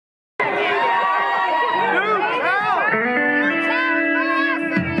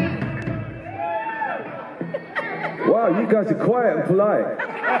guys are quiet and polite.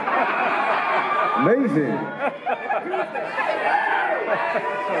 Amazing.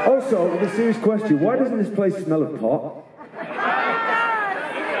 Also, the serious question, why doesn't this place smell of pot?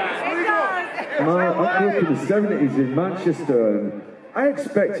 I grew up in the 70s in Manchester, and I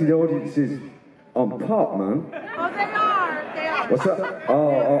expected audiences on pot, man. Oh, they are. They are. What's that?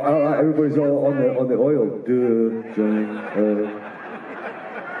 Oh, everybody's all on the oil.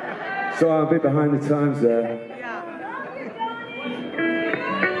 So I'm a bit behind the times there. Yeah.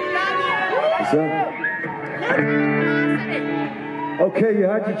 What's that? Okay, you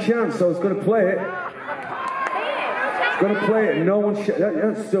had your chance, so I was going to play it. Gonna play it, no one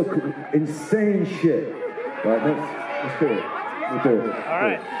that's so cool. Insane shit. Right, let's do it. We'll do it.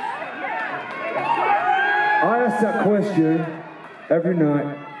 Alright. I ask that question every night.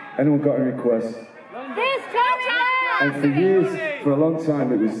 Anyone got any requests? And for years, for a long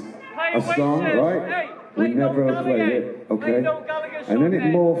time, it was a song, right? We never played it, okay? And then it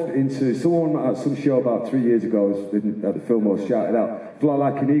morphed into someone at some show about 3 years ago was at the Fillmore shouted out, "Fly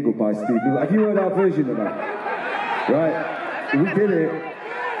Like an Eagle" by Steve Miller. Have you heard our version of that? Right? We did it.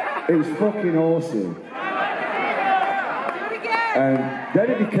 It was fucking awesome. And then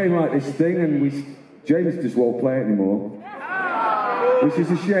it became like this thing, and James just won't play it anymore. Which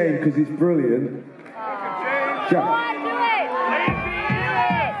is a shame, because it's brilliant. Jack.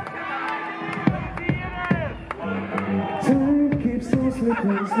 Time keeps on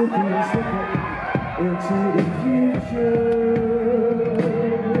slipping, slipping, slipping into the future.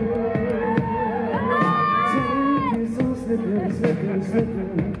 Time keeps on slipping, slipping,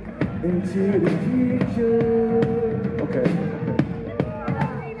 slipping into the future. Okay.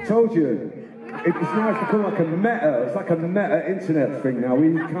 Told you. It's now become like a meta. It's like a meta internet thing now.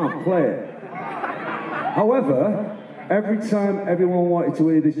 We can't play it. However, every time everyone wanted to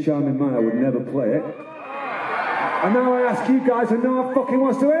hear this charming man, I would never play it. And now I ask you guys, and no one fucking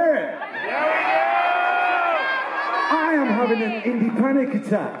wants to hear it. I am having an indie panic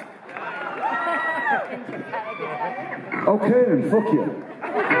attack. Okay then, fuck you.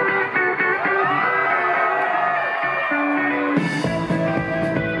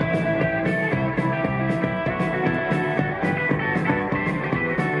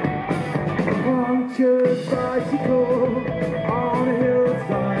 Punctured bicycle on a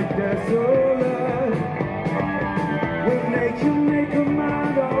hillside desolate. Will nature make a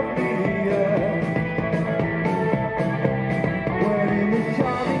man of me? When in this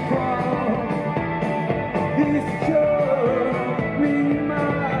charming car, this charming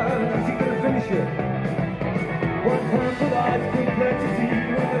man, is he gonna finish it? What pampered eyes, complexity,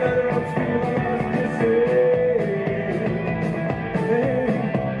 when the letter of school was missing.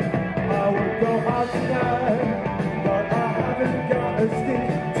 I would go out tonight, but I haven't got a stick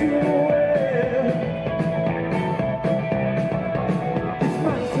to wear.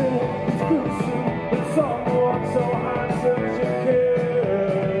 Someone so handsome should care.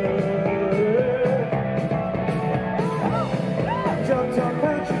 Jumped on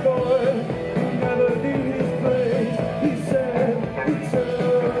country boy who never knew his place. He said, he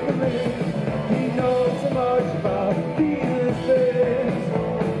turned to me. He knows so much about these things.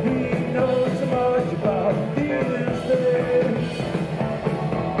 He knows so much about these things.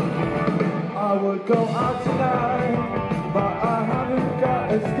 I would go out tonight, but I haven't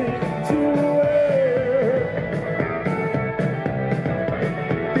got a stick to wear.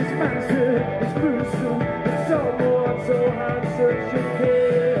 It's gruesome, it's someone so handsome should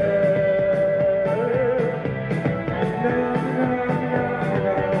care. Na na na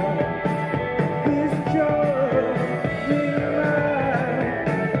na. This charming man.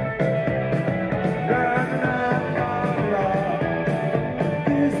 Na na na na.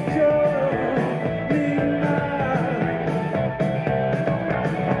 This charming man.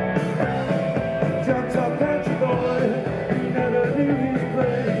 Jumped up country boy, he never knew his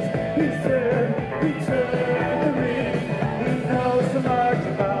place. He said, he turned to me. He knows so much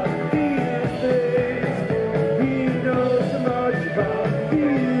about these things. He knows so much about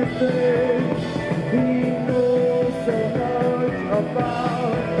these things. He knows so much about